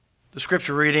The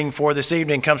scripture reading for this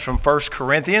evening comes from 1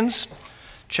 Corinthians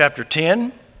chapter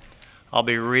 10. I'll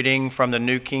be reading from the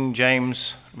New King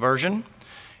James Version.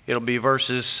 It'll be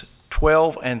verses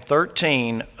 12 and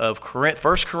 13 of 1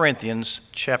 Corinthians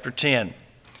chapter 10.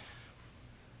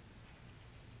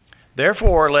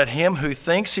 Therefore, let him who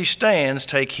thinks he stands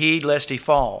take heed lest he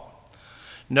fall.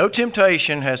 No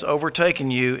temptation has overtaken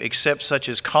you except such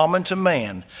as common to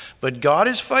man, but God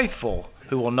is faithful,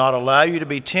 who will not allow you to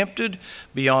be tempted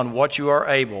beyond what you are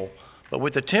able, but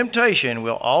with the temptation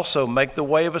will also make the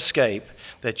way of escape,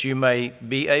 that you may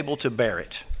be able to bear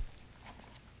it.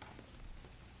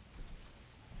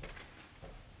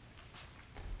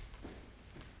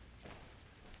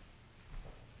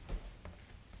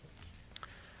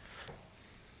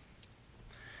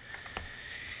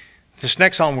 This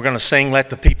next song we're going to sing, Let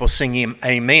the People Sing Him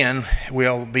Amen,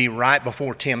 will be right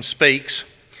before Tim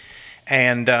speaks.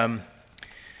 And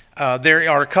there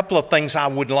are a couple of things I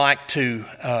would like to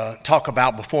talk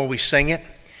about before we sing it,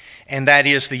 and that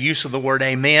is the use of the word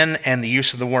amen and the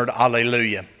use of the word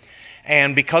alleluia.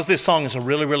 And because this song is a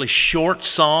really, really short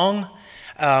song,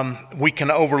 we can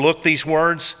overlook these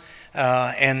words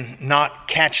and not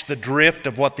catch the drift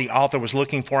of what the author was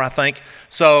looking for, I think.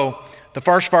 So the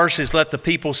first verse is, let the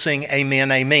people sing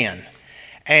amen, amen.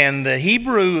 And the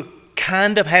Hebrew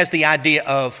kind of has the idea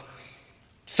of,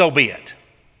 so be it.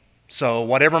 So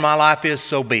whatever my life is,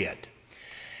 so be it.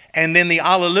 And then the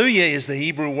alleluia is the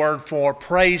Hebrew word for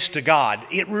praise to God.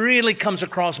 It really comes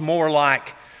across more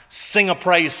like sing a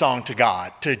praise song to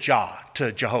God, to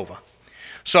Jehovah.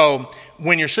 So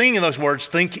when you're singing those words,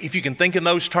 if you can think in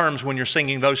those terms when you're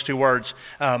singing those two words,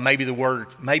 maybe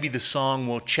the song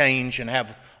will change and have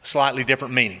a slightly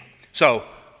different meaning. So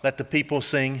let the people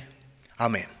sing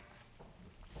amen.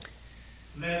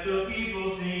 Let the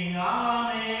people sing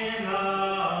amen,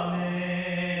 amen.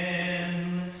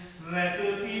 Let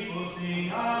the people sing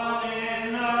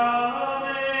amen,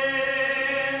 amen.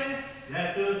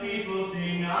 Let the people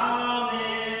sing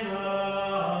amen,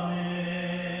 amen.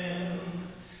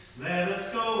 Let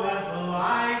us go as a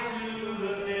light to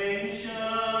the nations.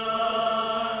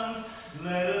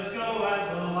 Let us go as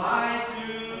a light to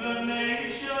the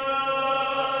nations.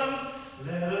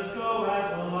 Let us go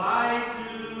as a light to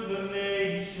the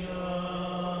nations.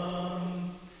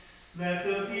 Let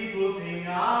the people sing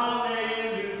hallelujah.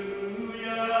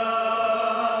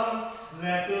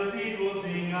 Let the people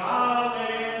sing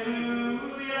hallelujah.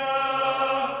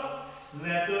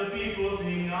 Let the people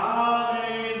sing hallelujah.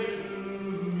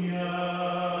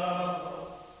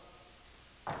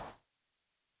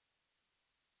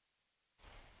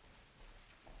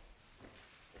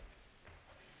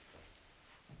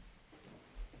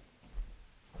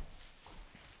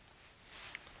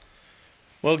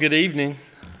 Well, good evening.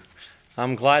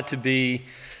 I'm glad to be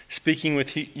speaking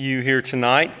with you here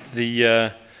tonight.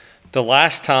 The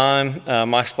last time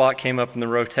my spot came up in the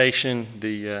rotation,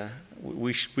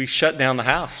 we shut down the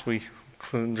house.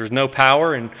 There's no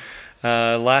power, and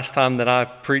last time that I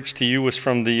preached to you was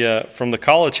from the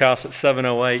college house at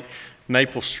 708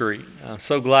 Maple Street. I'm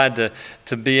so glad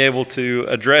to be able to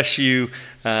address you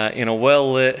in a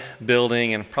well-lit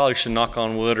building, and probably should knock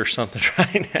on wood or something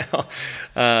right now.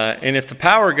 And if the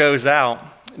power goes out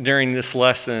during this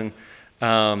lesson,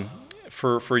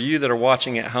 for you that are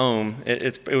watching at home,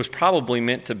 it was probably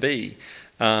meant to be.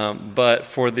 But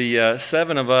for the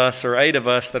 7 of us or 8 of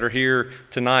us that are here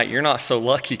tonight, you're not so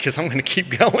lucky, because I'm going to keep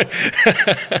going.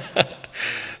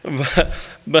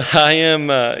 But I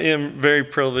am very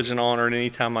privileged and honored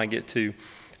anytime I get to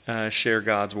share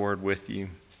God's word with you.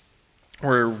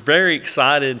 We're very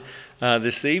excited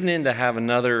this evening to have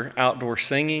another outdoor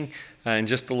singing in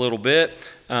just a little bit.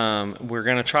 We're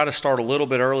going to try to start a little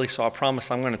bit early, so I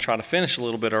promise I'm going to try to finish a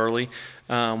little bit early.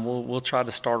 We'll try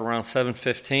to start around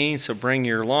 7:15, so bring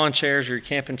your lawn chairs, your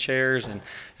camping chairs,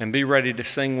 and be ready to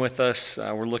sing with us.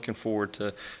 We're looking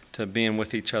forward to being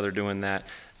with each other doing that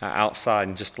outside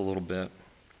in just a little bit.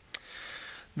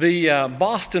 The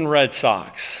Boston Red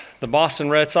Sox. The Boston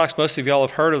Red Sox, most of y'all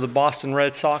have heard of the Boston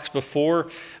Red Sox before.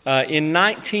 In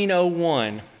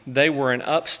 1901, they were an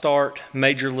upstart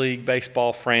Major League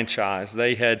Baseball franchise.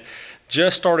 They had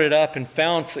just started up and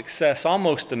found success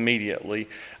almost immediately.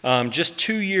 Just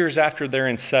 2 years after their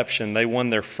inception, they won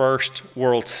their first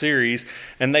World Series,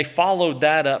 and they followed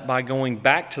that up by going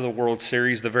back to the World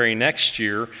Series the very next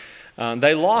year.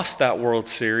 They lost that World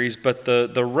Series, but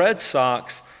the Red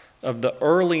Sox of the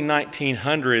early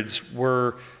 1900s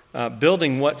were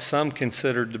building what some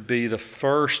considered to be the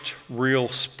first real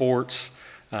sports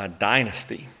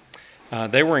dynasty.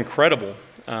 They were incredible.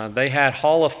 They had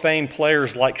Hall of Fame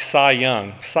players like Cy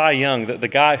Young, the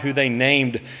guy who they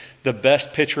named the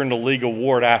best pitcher in the league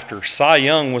award after. Cy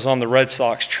Young was on the Red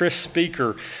Sox. Tris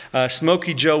Speaker,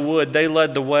 Smokey Joe Wood, they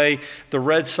led the way. The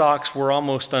Red Sox were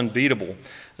almost unbeatable.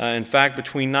 In fact,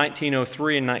 between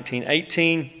 1903 and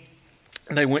 1918,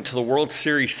 they went to the World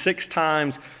Series 6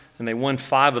 times, and they won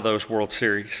 5 of those World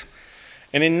Series.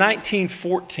 And in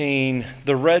 1914,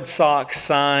 the Red Sox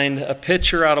signed a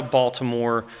pitcher out of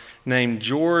Baltimore named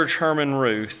George Herman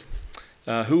Ruth,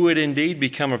 who would indeed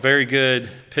become a very good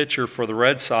pitcher for the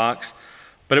Red Sox.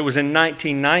 But it was in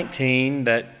 1919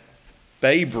 that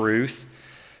Babe Ruth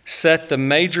set the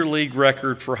major league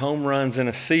record for home runs in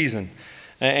a season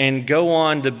and go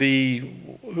on to be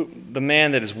the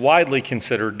man that is widely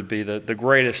considered to be the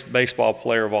greatest baseball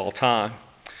player of all time.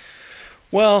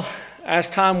 Well, as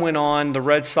time went on, the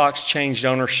Red Sox changed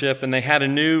ownership, and they had a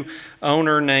new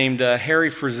owner named Harry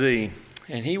Frazee,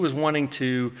 and he was wanting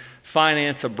to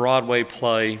finance a Broadway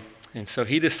play, and so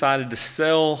he decided to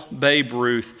sell Babe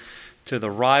Ruth to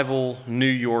the rival New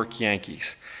York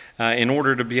Yankees in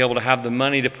order to be able to have the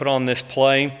money to put on this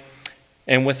play.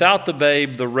 And without the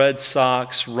Babe, the Red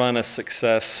Sox run of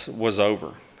success was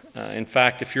over. In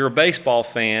fact, if you're a baseball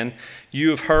fan,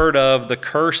 you have heard of the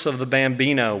Curse of the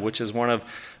Bambino, which is one of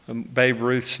Babe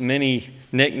Ruth's many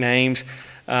nicknames.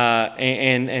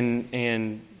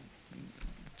 And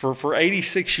for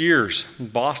 86 years,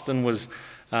 Boston was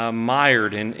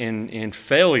mired in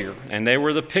failure, and they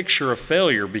were the picture of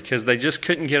failure because they just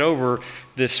couldn't get over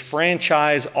this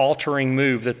franchise-altering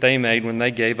move that they made when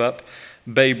they gave up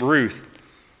Babe Ruth.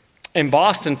 And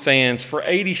Boston fans for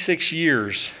 86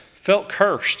 years felt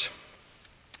cursed,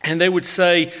 and they would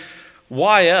say,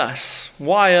 "Why us?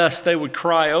 Why us?" They would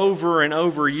cry over and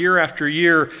over, year after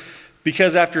year,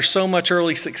 because after so much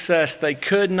early success, they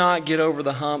could not get over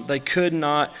the hump. They could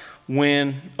not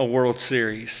win a World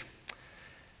Series.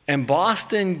 And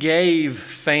Boston gave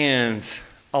fans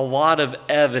a lot of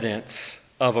evidence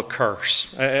of a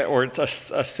curse, or a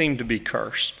seemed to be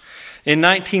curse. In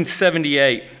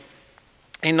 1978,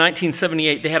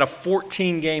 they had a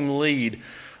 14-game lead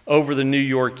over the New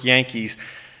York Yankees.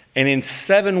 And in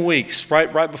 7 weeks,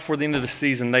 right before the end of the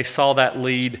season, they saw that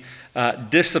lead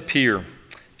disappear.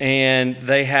 And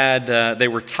they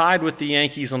were tied with the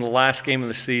Yankees on the last game of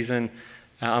the season,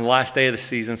 on the last day of the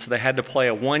season. So they had to play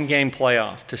a 1-game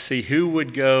playoff to see who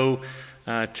would go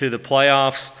to the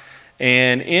playoffs.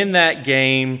 And in that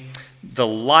game, the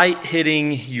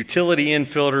light-hitting utility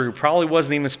infielder who probably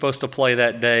wasn't even supposed to play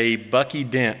that day, Bucky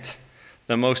Dent,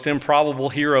 the most improbable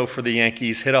hero for the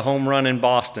Yankees, hit a home run in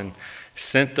Boston,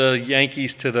 sent the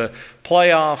Yankees to the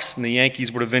playoffs, and the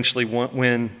Yankees would eventually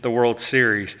win the World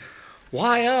Series.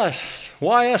 Why us?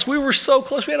 Why us? We were so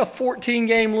close. We had a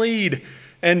 14-game lead,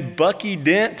 and Bucky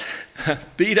Dent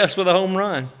beat us with a home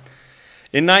run.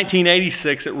 In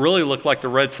 1986, it really looked like the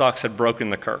Red Sox had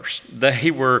broken the curse.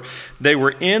 They were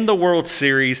in the World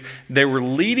Series. They were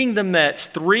leading the Mets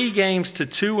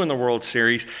 3-2 in the World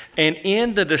Series. And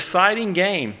in the deciding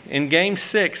game, in Game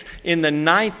 6, in the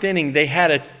 9th inning, they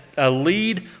had a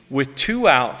lead with 2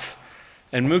 outs.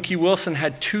 And Mookie Wilson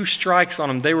had 2 strikes on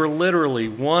him. They were literally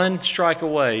 1 strike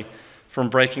away from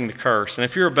breaking the curse. And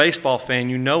if you're a baseball fan,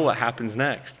 you know what happens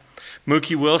next.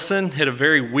 Mookie Wilson hit a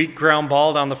very weak ground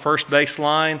ball down the first base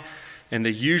line, and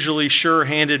the usually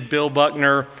sure-handed Bill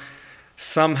Buckner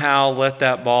somehow let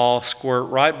that ball squirt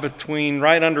right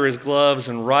under his gloves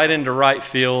and right into right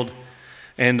field.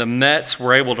 And the Mets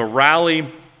were able to rally.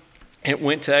 It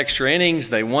went to extra innings.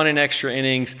 They won in extra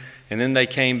innings, and then they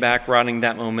came back riding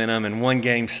that momentum and won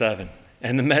Game 7.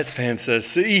 And the Mets fan says,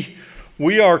 "See,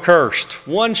 we are cursed.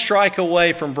 1 strike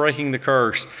away from breaking the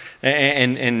curse."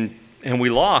 And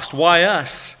we lost. Why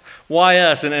us? Why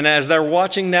us? And as they're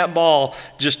watching that ball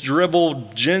just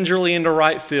dribble gingerly into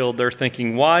right field, they're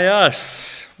thinking, why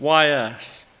us? Why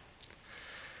us?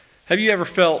 Have you ever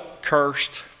felt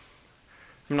cursed?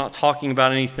 I'm not talking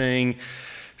about anything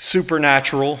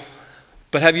supernatural,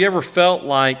 but have you ever felt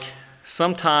like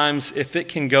sometimes if it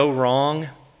can go wrong,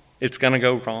 it's going to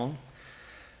go wrong?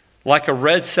 Like a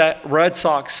Red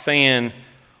Sox fan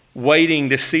waiting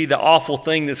to see the awful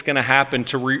thing that's going to happen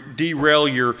to derail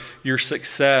your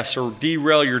success or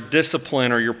derail your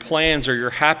discipline or your plans or your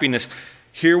happiness.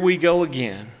 Here we go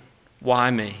again. Why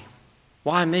me?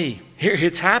 Why me? Here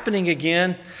it's happening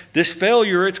again. This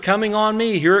failure, it's coming on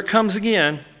me. Here it comes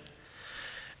again.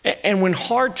 And when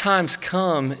hard times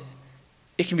come,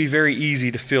 it can be very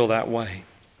easy to feel that way.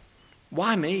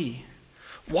 Why me?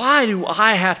 Why do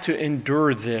I have to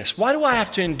endure this? Why do I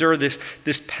have to endure this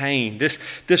pain,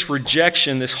 this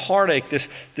rejection, this heartache,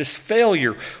 this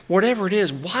failure, whatever it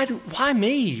is? Why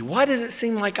me? Why does it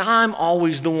seem like I'm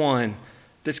always the one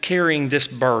that's carrying this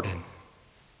burden?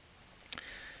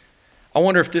 I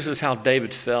wonder if this is how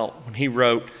David felt when he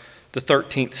wrote the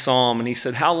 13th Psalm, and he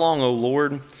said, "How long, O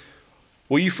Lord,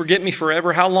 will you forget me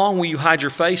forever? How long will you hide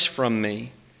your face from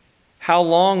me? How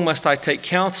long must I take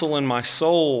counsel in my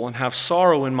soul and have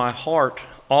sorrow in my heart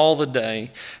all the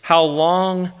day? How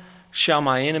long shall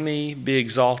my enemy be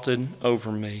exalted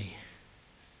over me?"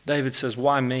 David says,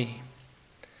 why me?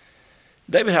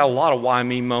 David had a lot of why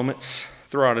me moments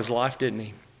throughout his life, didn't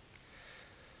he?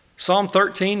 Psalm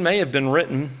 13 may have been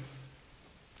written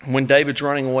when David's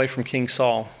running away from King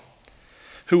Saul,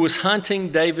 who was hunting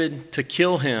David to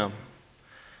kill him.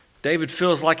 David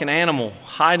feels like an animal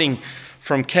hiding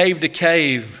from cave to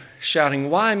cave, shouting,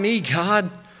 "Why me, God?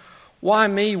 Why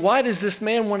me? Why does this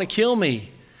man want to kill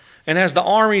me?" And as the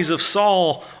armies of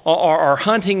Saul are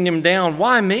hunting him down,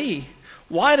 why me?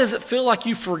 Why does it feel like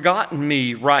you've forgotten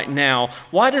me right now?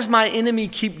 Why does my enemy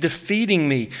keep defeating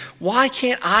me? Why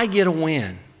can't I get a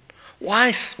win? Why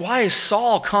is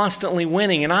Saul constantly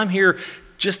winning and I'm here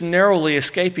just narrowly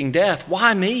escaping death?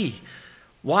 Why me?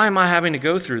 Why am I having to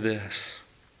go through this?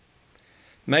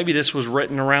 Maybe this was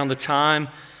written around the time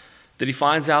that he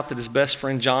finds out that his best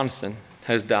friend Jonathan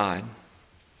has died.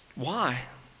 Why?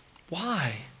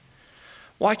 Why?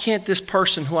 Why can't this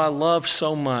person who I love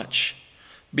so much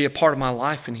be a part of my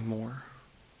life anymore?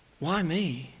 Why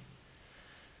me?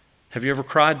 Have you ever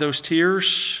cried those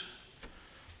tears?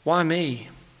 Why me?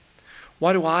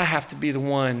 Why do I have to be the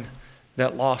one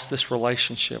that lost this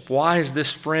relationship? Why has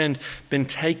this friend been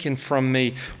taken from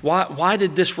me? Why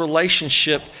did this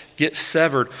relationship get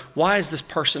severed? Why is this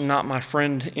person not my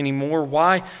friend anymore?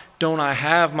 Why don't I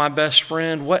have my best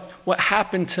friend? What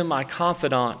happened to my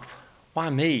confidant? Why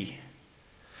me?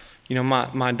 You know,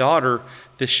 my daughter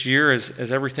this year,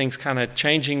 as everything's kind of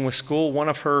changing with school, one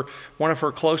of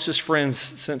her closest friends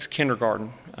since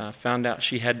kindergarten found out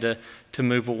she had to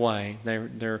move away.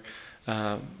 They're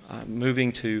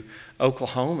moving to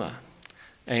Oklahoma,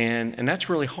 and that's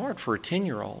really hard for a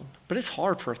 10-year-old, but it's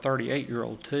hard for a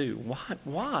 38-year-old too.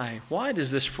 Why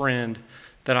does this friend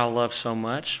that I love so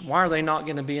much, why are they not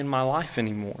going to be in my life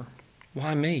anymore?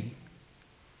 Why me?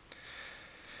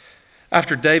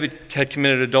 After David had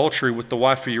committed adultery with the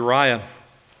wife of Uriah,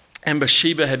 and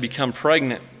Bathsheba had become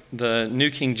pregnant, the New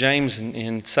King James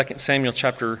in 2 Samuel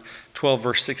chapter 12,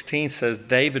 verse 16 says,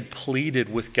 David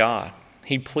pleaded with God.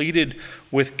 He pleaded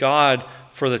with God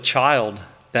for the child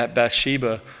that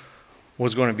Bathsheba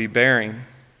was going to be bearing.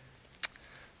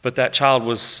 But that child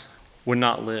would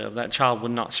not live. That child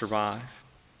would not survive.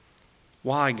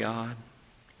 Why, God?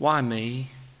 Why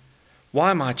me?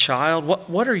 Why my child?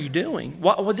 What are you doing?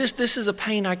 This is a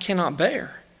pain I cannot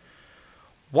bear.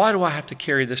 Why do I have to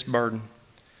carry this burden?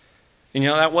 And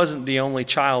that wasn't the only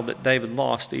child that David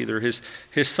lost either. His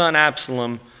son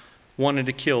Absalom wanted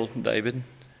to kill David.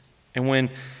 And when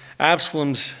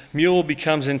Absalom's mule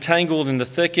becomes entangled in the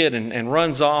thicket and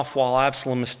runs off while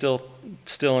Absalom is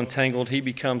still entangled, he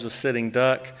becomes a sitting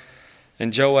duck.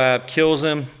 And Joab kills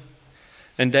him.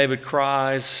 And David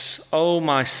cries, "Oh,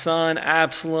 my son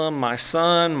Absalom, my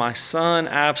son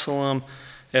Absalom,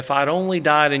 if I'd only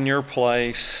died in your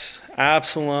place.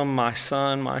 Absalom, my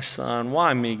son,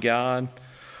 why me, God?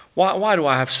 Why do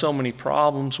I have so many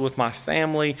problems with my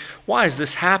family? Why is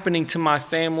this happening to my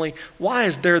family? Why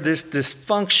is there this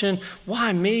dysfunction?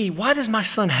 Why me? Why does my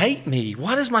son hate me?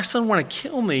 Why does my son want to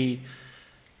kill me?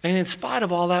 And in spite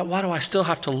of all that, why do I still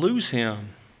have to lose him?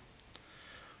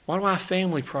 Why do I have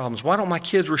family problems? Why don't my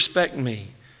kids respect me?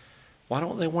 Why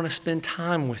don't they want to spend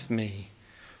time with me?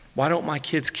 Why don't my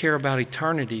kids care about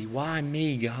eternity? Why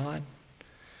me, God?"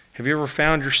 Have you ever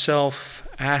found yourself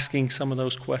asking some of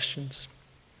those questions?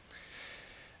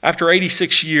 After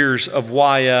 86 years of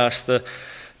why us, the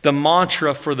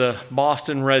mantra for the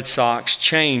Boston Red Sox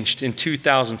changed in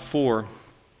 2004.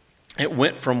 It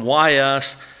went from why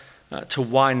us to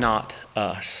why not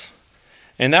us.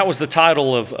 And that was the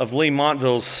title of Lee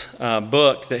Montville's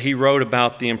book that he wrote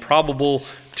about the improbable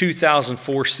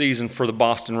 2004 season for the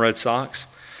Boston Red Sox.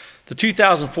 The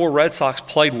 2004 Red Sox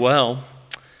played well,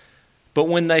 but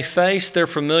when they faced their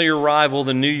familiar rival,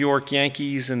 the New York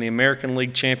Yankees, in the American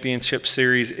League Championship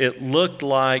Series, it looked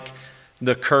like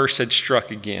the curse had struck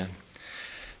again.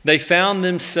 They found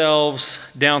themselves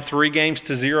down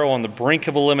 3-0 on the brink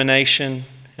of elimination,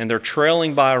 and they're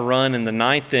trailing by a run in the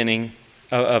 9th inning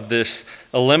of this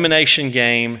elimination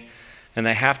game, and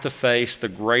they have to face the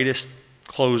greatest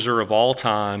closer of all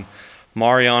time,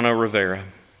 Mariano Rivera.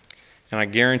 And I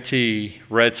guarantee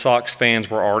Red Sox fans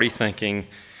were already thinking,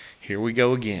 here we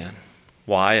go again.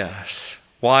 Why us?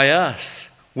 Why us?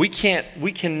 We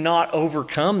cannot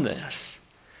overcome this.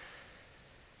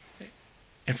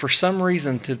 And for some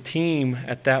reason, the team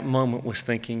at that moment was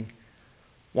thinking,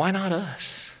 why not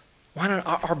us? Why not?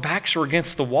 Our backs are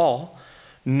against the wall.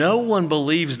 No one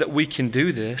believes that we can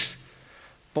do this,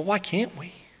 but why can't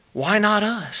we? Why not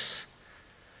us?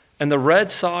 And the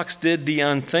Red Sox did the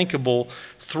unthinkable.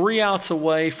 3 outs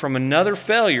away from another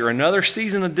failure, another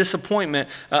season of disappointment,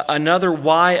 another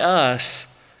why us,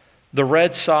 the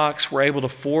Red Sox were able to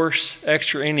force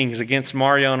extra innings against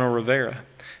Mariano Rivera.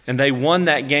 And they won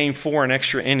that Game 4 in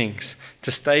extra innings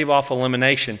to stave off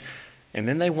elimination. And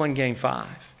then they won Game 5.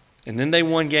 And then they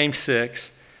won Game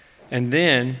 6. And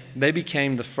then they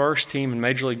became the first team in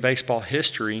Major League Baseball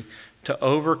history to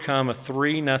overcome a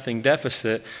 3-0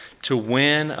 deficit to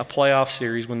win a playoff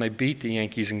series when they beat the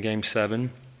Yankees in Game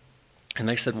 7. And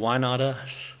they said, why not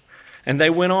us? And they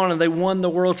went on and they won the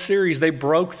World Series. They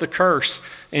broke the curse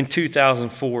in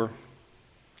 2004.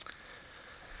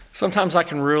 Sometimes I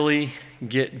can really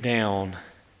get down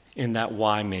in that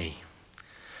why me.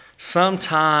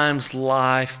 Sometimes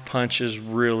life punches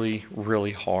really,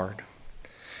 really hard.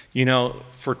 You know,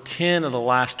 for 10 of the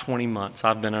last 20 months,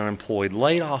 I've been unemployed,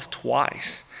 laid off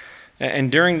twice.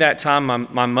 And during that time,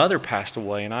 my mother passed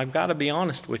away. And I've got to be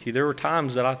honest with you, there were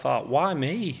times that I thought, why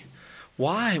me?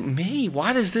 Why me?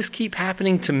 Why does this keep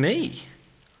happening to me?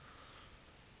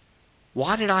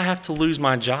 Why did I have to lose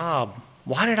my job?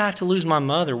 Why did I have to lose my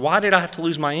mother? Why did I have to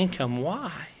lose my income?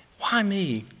 Why? Why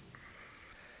me?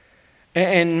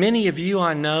 And many of you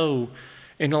I know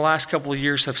in the last couple of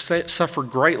years have suffered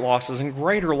great losses and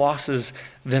greater losses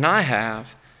than I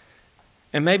have.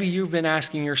 And maybe you've been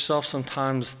asking yourself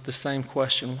sometimes the same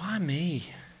question, why me?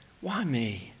 Why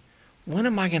me? When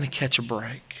am I going to catch a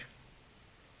break?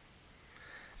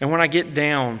 And when I get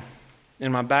down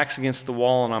and my back's against the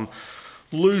wall and I'm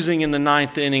losing in the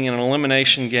 9th inning in an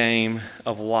elimination game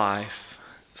of life,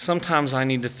 sometimes I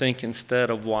need to think instead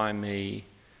of why me,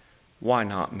 why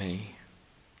not me?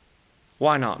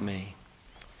 Why not me?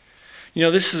 You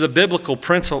know, this is a biblical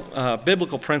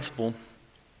principle,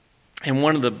 and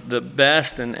one of the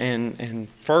best and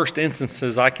first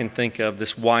instances I can think of,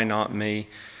 this why not me,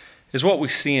 is what we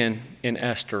see in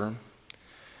Esther.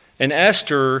 And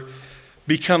Esther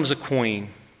becomes a queen,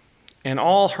 and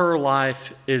all her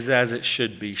life is as it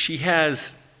should be. She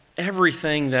has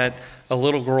everything that a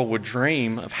little girl would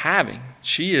dream of having.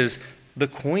 She is the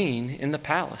queen in the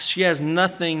palace. She has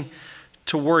nothing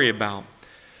to worry about.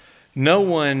 No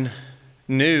one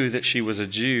knew that she was a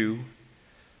Jew,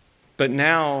 but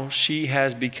now she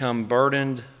has become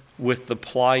burdened with the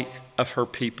plight of her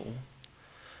people.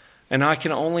 And I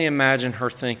can only imagine her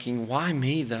thinking, why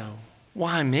me though?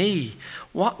 Why me?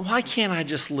 Why can't I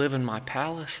just live in my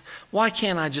palace? Why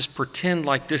can't I just pretend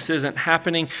like this isn't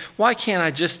happening? Why can't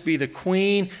I just be the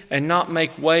queen and not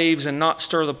make waves and not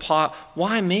stir the pot?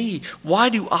 Why me? Why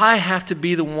do I have to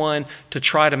be the one to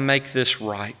try to make this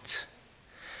right?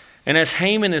 And as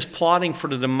Haman is plotting for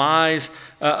the demise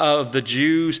of the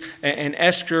Jews, and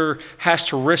Esther has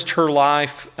to risk her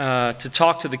life to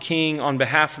talk to the king on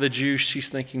behalf of the Jews, she's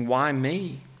thinking, why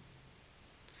me?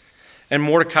 And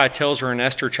Mordecai tells her in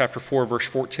Esther chapter 4, verse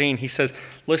 14, he says,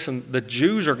 listen, the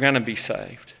Jews are going to be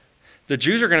saved. The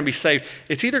Jews are going to be saved.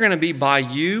 It's either going to be by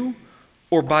you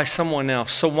or by someone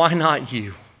else. So why not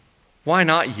you? Why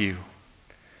not you?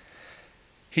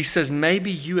 He says,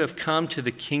 maybe you have come to the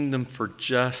kingdom for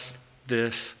just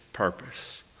this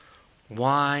purpose.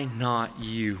 Why not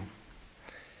you?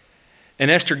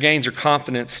 And Esther gains her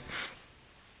confidence.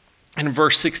 In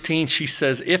verse 16, she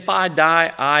says, if I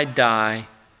die, I die,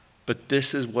 but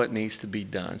this is what needs to be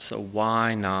done. So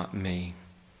why not me?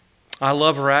 I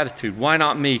love her attitude. Why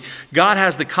not me? God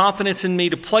has the confidence in me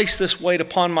to place this weight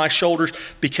upon my shoulders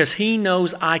because he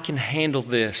knows I can handle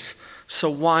this. So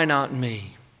why not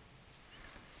me?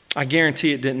 I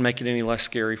guarantee it didn't make it any less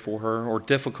scary for her or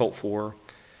difficult for her,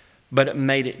 but it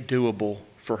made it doable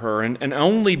for her. And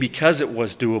only because it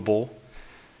was doable,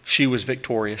 she was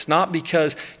victorious. Not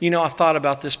because, I've thought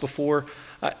about this before.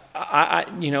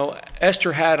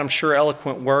 Esther had, I'm sure,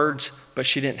 eloquent words, but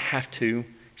she didn't have to.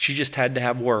 She just had to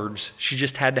have words. She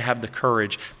just had to have the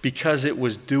courage. Because it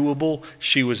was doable,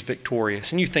 she was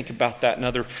victorious. And you think about that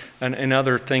and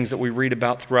other things that we read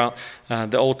about throughout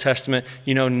the Old Testament.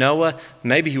 Noah,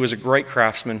 maybe he was a great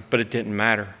craftsman, but it didn't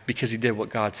matter because he did what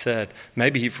God said.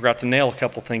 Maybe he forgot to nail a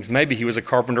couple things. Maybe he was a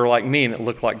carpenter like me and it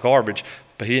looked like garbage.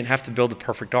 But he didn't have to build the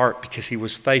perfect ark because he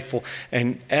was faithful.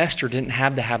 And Esther didn't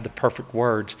have to have the perfect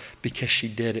words because she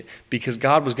did it. Because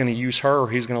God was going to use her or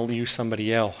he's going to use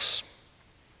somebody else.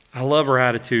 I love her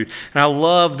attitude. And I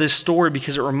love this story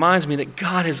because it reminds me that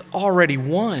God has already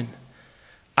won.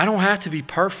 I don't have to be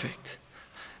perfect.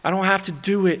 I don't have to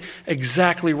do it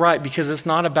exactly right because it's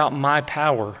not about my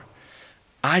power.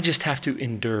 I just have to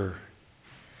endure.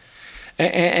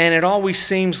 And it always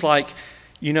seems like,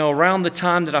 around the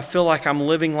time that I feel like I'm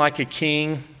living like a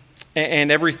king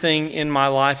and everything in my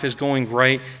life is going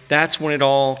great, that's when it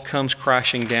all comes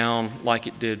crashing down like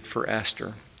it did for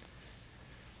Esther.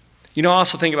 I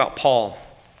also think about Paul.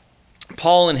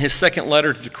 Paul, in his second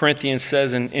letter to the Corinthians,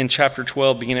 says in chapter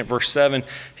 12, beginning at verse 7,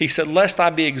 he said, "Lest I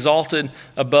be exalted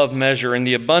above measure, in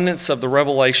the abundance of the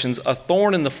revelations, a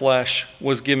thorn in the flesh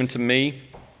was given to me,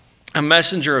 a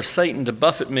messenger of Satan to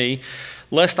buffet me,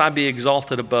 lest I be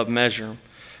exalted above measure.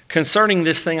 Concerning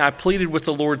this thing I pleaded with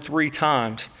the Lord 3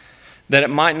 times, that it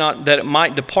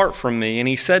might depart from me. And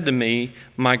he said to me,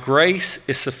 My grace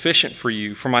is sufficient for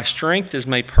you, for my strength is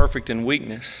made perfect in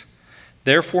weakness.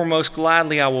 Therefore most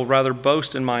gladly I will rather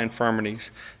boast in my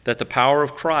infirmities, that the power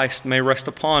of Christ may rest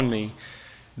upon me.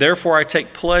 Therefore I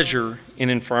take pleasure in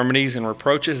infirmities and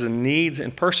reproaches and needs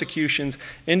and persecutions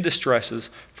and distresses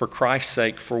for Christ's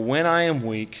sake. For when I am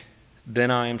weak,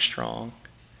 then I am strong."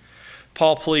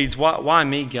 Paul pleads, why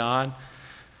me, God?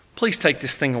 Please take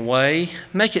this thing away.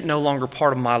 Make it no longer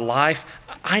part of my life.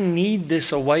 I need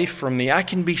this away from me. I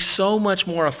can be so much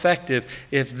more effective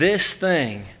if this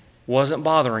thing wasn't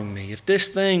bothering me, if this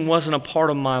thing wasn't a part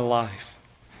of my life.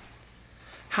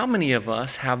 How many of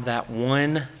us have that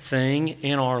one thing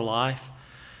in our life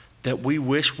that we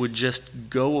wish would just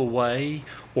go away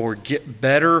or get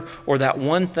better, or that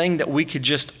one thing that we could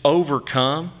just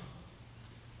overcome?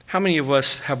 How many of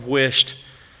us have wished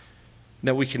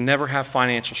that we could never have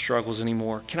financial struggles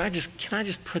anymore? Can I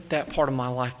just put that part of my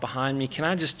life behind me? Can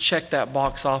I just check that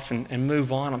box off and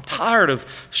move on? I'm tired of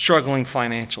struggling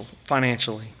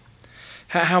financially.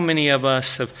 How many of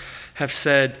us have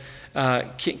said,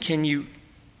 can you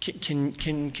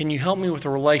help me with a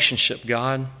relationship,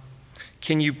 God?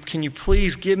 Can you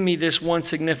please give me this one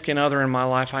significant other in my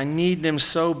life? I need them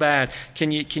so bad.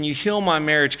 Can you heal my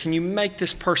marriage? Can you make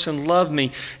this person love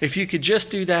me? If you could just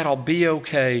do that, I'll be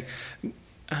okay.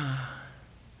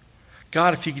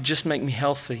 God, if you could just make me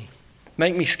healthy,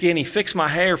 make me skinny, fix my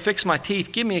hair, fix my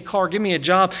teeth, give me a car, give me a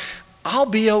job, I'll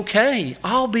be okay.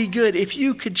 I'll be good. If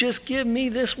you could just give me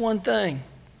this one thing.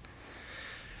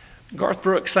 Garth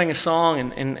Brooks sang a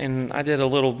song, and I did a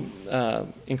little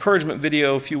encouragement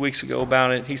video a few weeks ago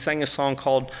about it. He sang a song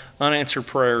called Unanswered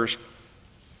Prayers.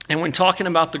 And when talking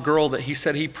about the girl that he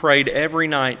said he prayed every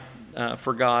night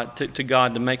for God, to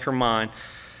God to make her mine,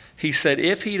 he said,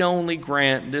 if he'd only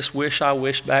grant this wish I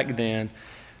wished back then,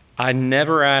 I'd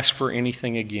never ask for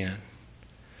anything again.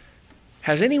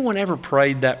 Has anyone ever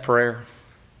prayed that prayer?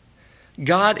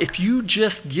 God, if you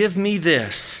just give me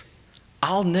this,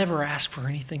 I'll never ask for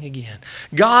anything again.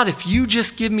 God, if you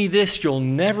just give me this, you'll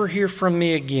never hear from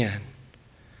me again.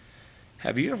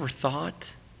 Have you ever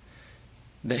thought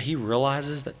that he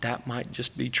realizes that might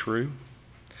just be true?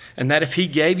 And that if he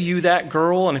gave you that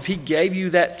girl, and if he gave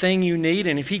you that thing you need,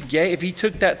 and if he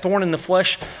took that thorn in the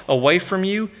flesh away from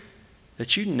you,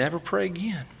 that you'd never pray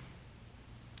again.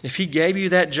 If he gave you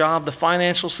that job, the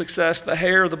financial success, the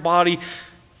hair, the body,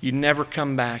 you'd never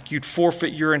come back. You'd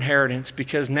forfeit your inheritance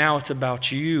because now it's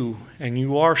about you and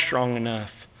you are strong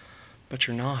enough, but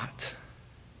you're not.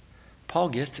 Paul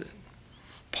gets it.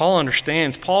 Paul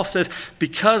understands. Paul says,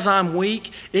 because I'm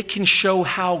weak, it can show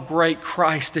how great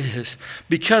Christ is.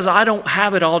 Because I don't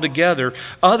have it all together,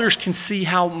 others can see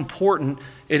how important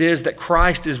it is that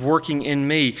Christ is working in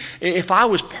me. If I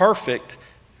was perfect,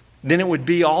 then it would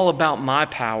be all about my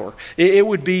power. It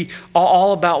would be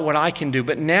all about what I can do.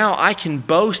 But now I can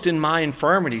boast in my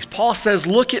infirmities. Paul says,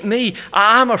 look at me.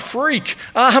 I'm a freak.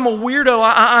 I'm a weirdo.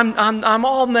 I'm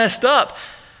all messed up.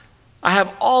 I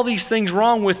have all these things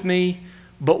wrong with me,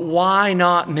 but why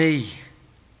not me?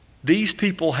 These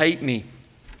people hate me.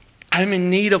 I'm in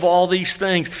need of all these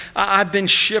things. I've been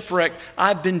shipwrecked.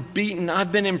 I've been beaten.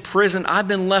 I've been imprisoned. I've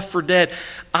been left for dead.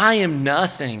 I am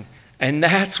nothing. And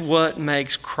that's what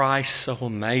makes Christ so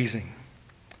amazing.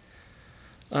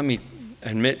 Let me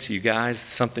admit to you guys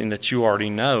something that you already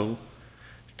know.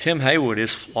 Tim Haywood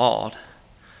is flawed.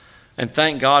 And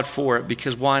thank God for it,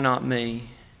 because why not me?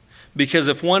 Because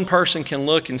if one person can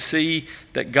look and see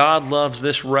that God loves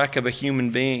this wreck of a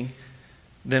human being,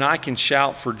 then I can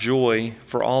shout for joy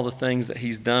for all the things that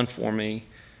he's done for me,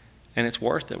 and it's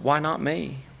worth it. Why not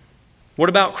me? What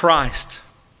about Christ?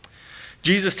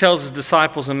 Jesus tells his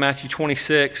disciples in Matthew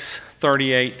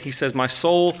 26:38, he says, my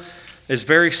soul is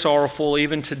very sorrowful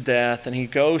even to death. And he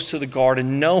goes to the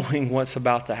garden knowing what's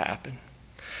about to happen.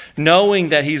 Knowing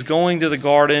that he's going to the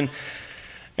garden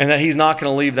and that he's not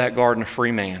going to leave that garden a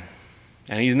free man.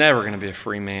 And he's never going to be a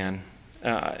free man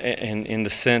in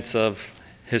the sense of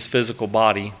his physical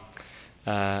body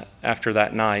after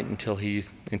that night until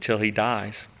he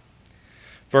dies.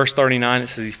 Verse 39, it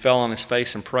says, he fell on his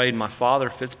face and prayed, "My Father,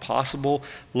 if it's possible,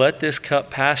 let this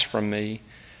cup pass from me.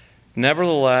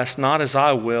 Nevertheless, not as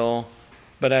I will,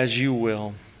 but as you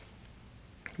will."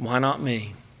 Why not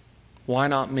me? Why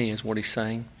not me is what he's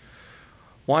saying.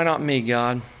 Why not me,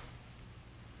 God?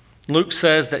 Luke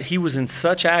says that he was in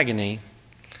such agony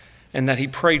and that he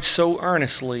prayed so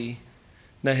earnestly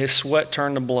that his sweat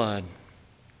turned to blood.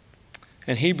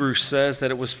 And Hebrews says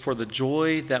that it was for the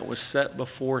joy that was set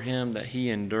before him that he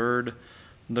endured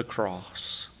the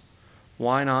cross.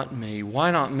 Why not me? Why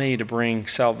not me to bring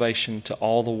salvation to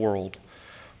all the world?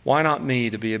 Why not me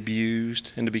to be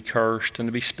abused and to be cursed and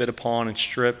to be spit upon and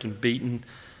stripped and beaten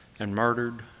and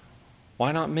murdered?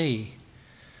 Why not me?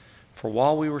 For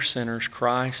while we were sinners,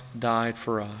 Christ died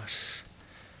for us.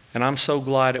 And I'm so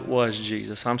glad it was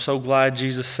Jesus. I'm so glad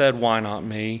Jesus said, "Why not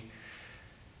me?"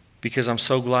 Because I'm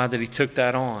so glad that he took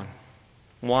that on.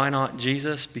 Why not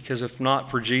Jesus? Because if not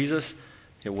for Jesus,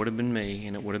 it would have been me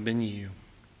and it would have been you.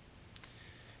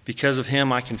 Because of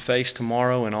him, I can face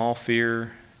tomorrow and all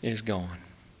fear is gone.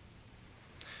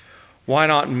 Why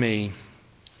not me?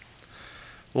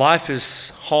 Life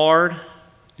is hard,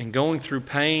 and going through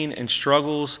pain and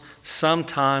struggles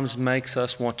sometimes makes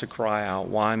us want to cry out,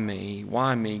 "Why me?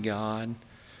 Why me, God?"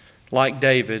 Like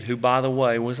David, who, by the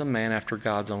way, was a man after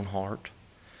God's own heart.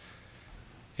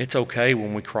 It's okay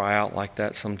when we cry out like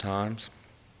that sometimes.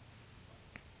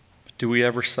 But do we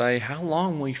ever say, "How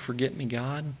long will you forget me,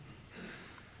 God?"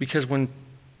 Because when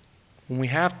we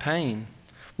have pain,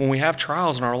 when we have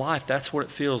trials in our life, that's what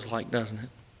it feels like, doesn't it?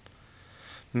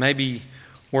 Maybe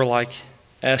we're like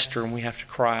Esther and we have to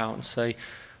cry out and say,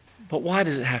 "But why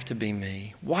does it have to be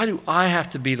me? Why do I have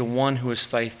to be the one who is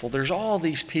faithful? There's all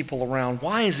these people around.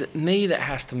 Why is it me that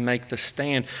has to make the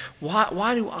stand?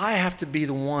 Why do I have to be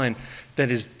the one that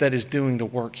is doing the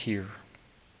work here?"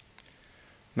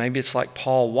 Maybe it's like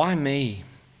Paul, "Why me?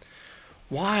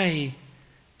 Why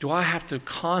do I have to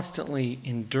constantly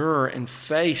endure and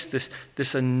face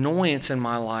this annoyance in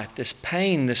my life, this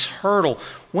pain, this hurdle?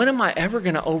 When am I ever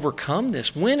going to overcome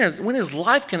this? When is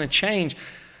life going to change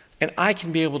and I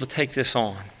can be able to take this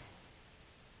on?"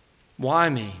 Why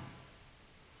me?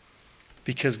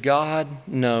 Because God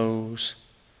knows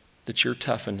that you're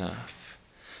tough enough.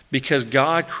 Because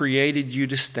God created you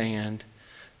to stand.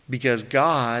 Because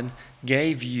God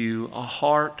gave you a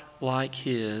heart like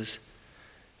his.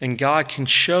 And God can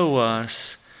show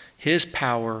us his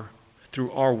power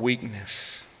through our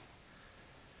weakness.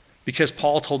 Because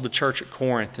Paul told the church at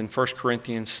Corinth in 1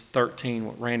 Corinthians 13,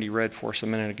 what Randy read for us a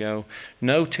minute ago,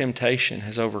 "No temptation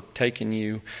has overtaken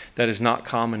you that is not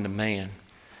common to man.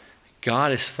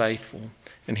 God is faithful,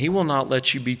 and he will not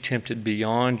let you be tempted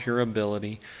beyond your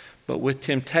ability, but with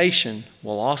temptation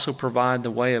will also provide the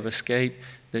way of escape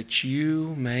that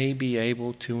you may be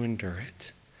able to endure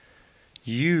it."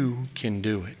 You can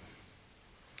do it.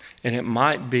 And it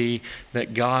might be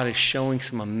that God is showing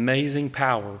some amazing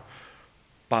power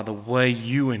by the way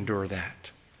you endure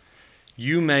that.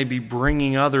 You may be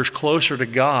bringing others closer to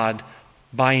God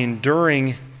by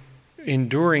enduring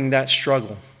that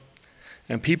struggle.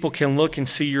 And people can look and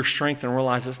see your strength and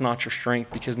realize it's not your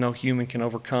strength, because no human can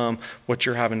overcome what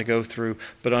you're having to go through.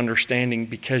 But understanding,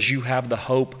 because you have the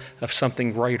hope of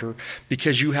something greater,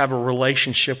 because you have a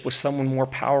relationship with someone more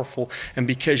powerful, and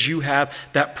because you have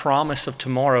that promise of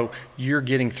tomorrow, you're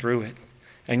getting through it.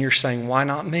 And you're saying, "Why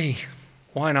not me?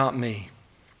 Why not me?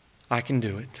 I can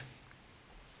do it."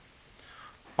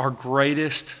 Our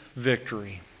greatest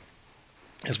victory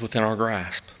is within our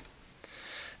grasp.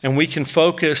 And we can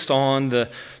focus on the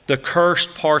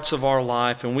cursed parts of our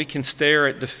life, and we can stare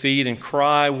at defeat and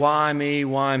cry, "Why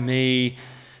me?"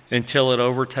 until it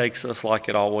overtakes us like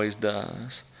it always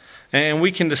does. And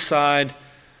we can decide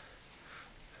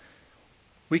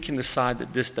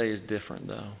that this day is different,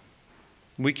 though.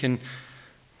 We can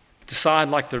decide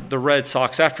like the Red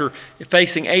Sox, after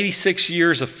facing 86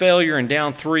 years of failure and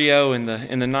down 3-0 in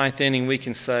the ninth inning, we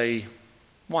can say,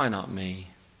 "Why not me?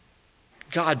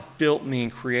 God built me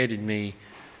and created me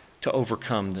to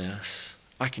overcome this.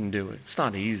 I can do it. It's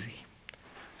not easy.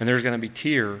 And there's going to be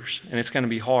tears, and it's going to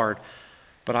be hard,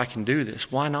 but I can do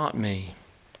this. Why not me?"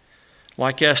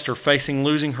 Like Esther, facing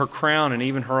losing her crown and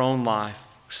even her own life,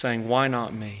 saying, "Why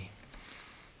not me?"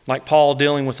 Like Paul,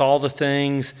 dealing with all the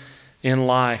things in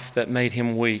life that made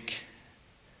him weak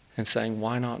and saying,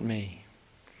 "Why not me?"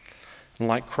 And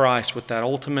like Christ, with that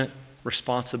ultimate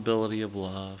responsibility of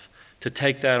love, to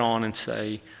take that on and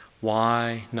say,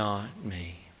 "Why not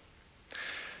me?"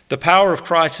 The power of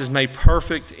Christ is made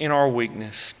perfect in our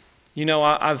weakness. You know,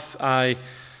 I'm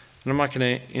not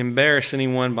going to embarrass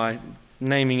anyone by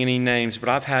naming any names, but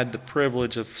I've had the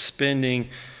privilege of spending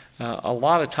a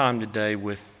lot of time today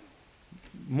with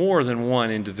more than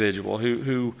one individual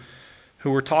who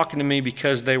were talking to me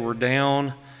because they were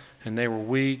down and they were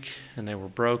weak and they were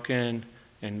broken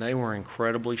and they were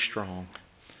incredibly strong.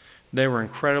 They were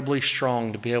incredibly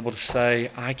strong to be able to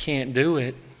say, I can't do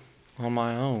it on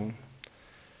my own.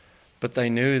 But they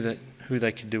knew that who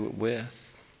they could do it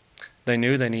with. They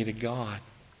knew they needed God.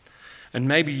 And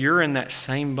maybe you're in that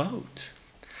same boat.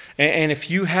 And if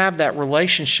you have that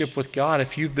relationship with God,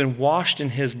 if you've been washed in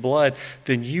His blood,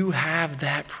 then you have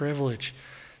that privilege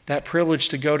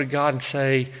to go to God and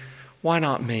say, why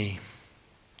not me?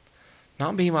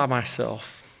 Not me by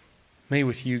myself. Me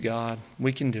with you, God.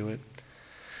 We can do it.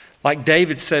 Like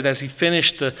David said as he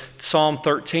finished the Psalm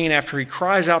 13, after he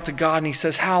cries out to God and he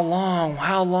says, how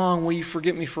long will you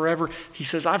forget me forever? He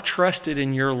says, I've trusted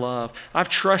in your love. I've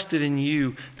trusted in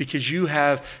you because you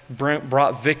have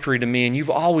brought victory to me and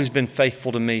you've always been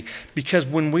faithful to me. Because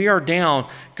when we are down,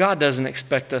 God doesn't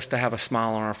expect us to have a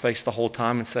smile on our face the whole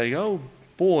time and say, oh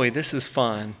boy, this is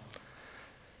fun.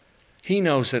 He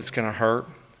knows that it's going to hurt,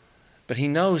 but He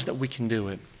knows that we can do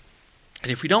it.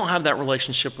 And if we don't have that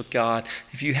relationship with God,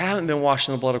 if you haven't been washed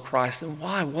in the blood of Christ, then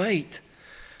why wait?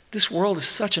 This world is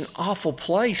such an awful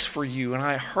place for you, and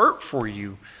I hurt for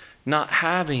you not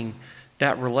having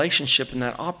that relationship and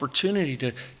that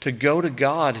opportunity to go to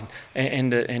God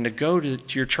and to go to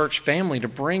your church family to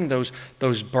bring those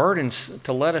burdens,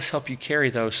 to let us help you carry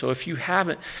those. So if you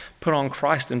haven't put on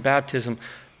Christ in baptism,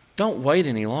 don't wait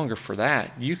any longer for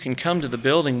that. You can come to the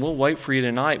building. We'll wait for you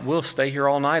tonight. We'll stay here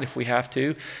all night if we have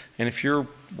to. And if you're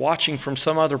watching from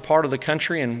some other part of the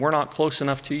country and we're not close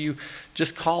enough to you,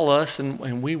 just call us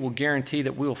and we will guarantee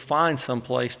that we'll find some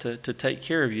place to take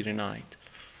care of you tonight.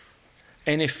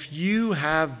 And if you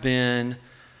have been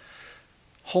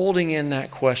holding in that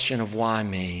question of why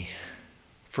me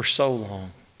for so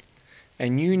long,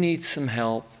 and you need some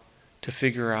help to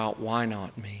figure out why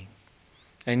not me,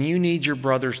 and you need your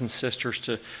brothers and sisters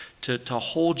to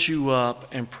hold you up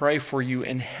and pray for you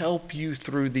and help you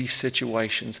through these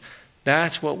situations,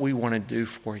 that's what we want to do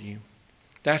for you.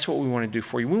 That's what we want to do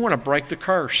for you. We want to break the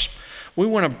curse. We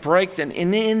want to break and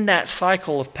in that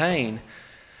cycle of pain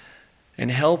and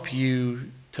help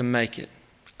you to make it.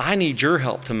 I need your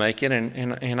help to make it,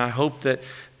 and I hope that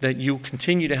you'll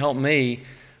continue to help me.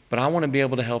 But I want to be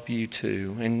able to help you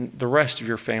too, and the rest of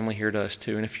your family here does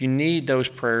too. And if you need those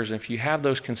prayers, and if you have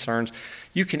those concerns,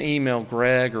 you can email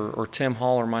Greg or Tim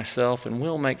Hall or myself, and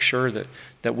we'll make sure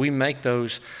that we make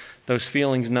those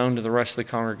feelings known to the rest of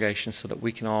the congregation so that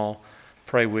we can all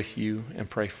pray with you and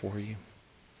pray for you.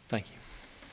 Thank you.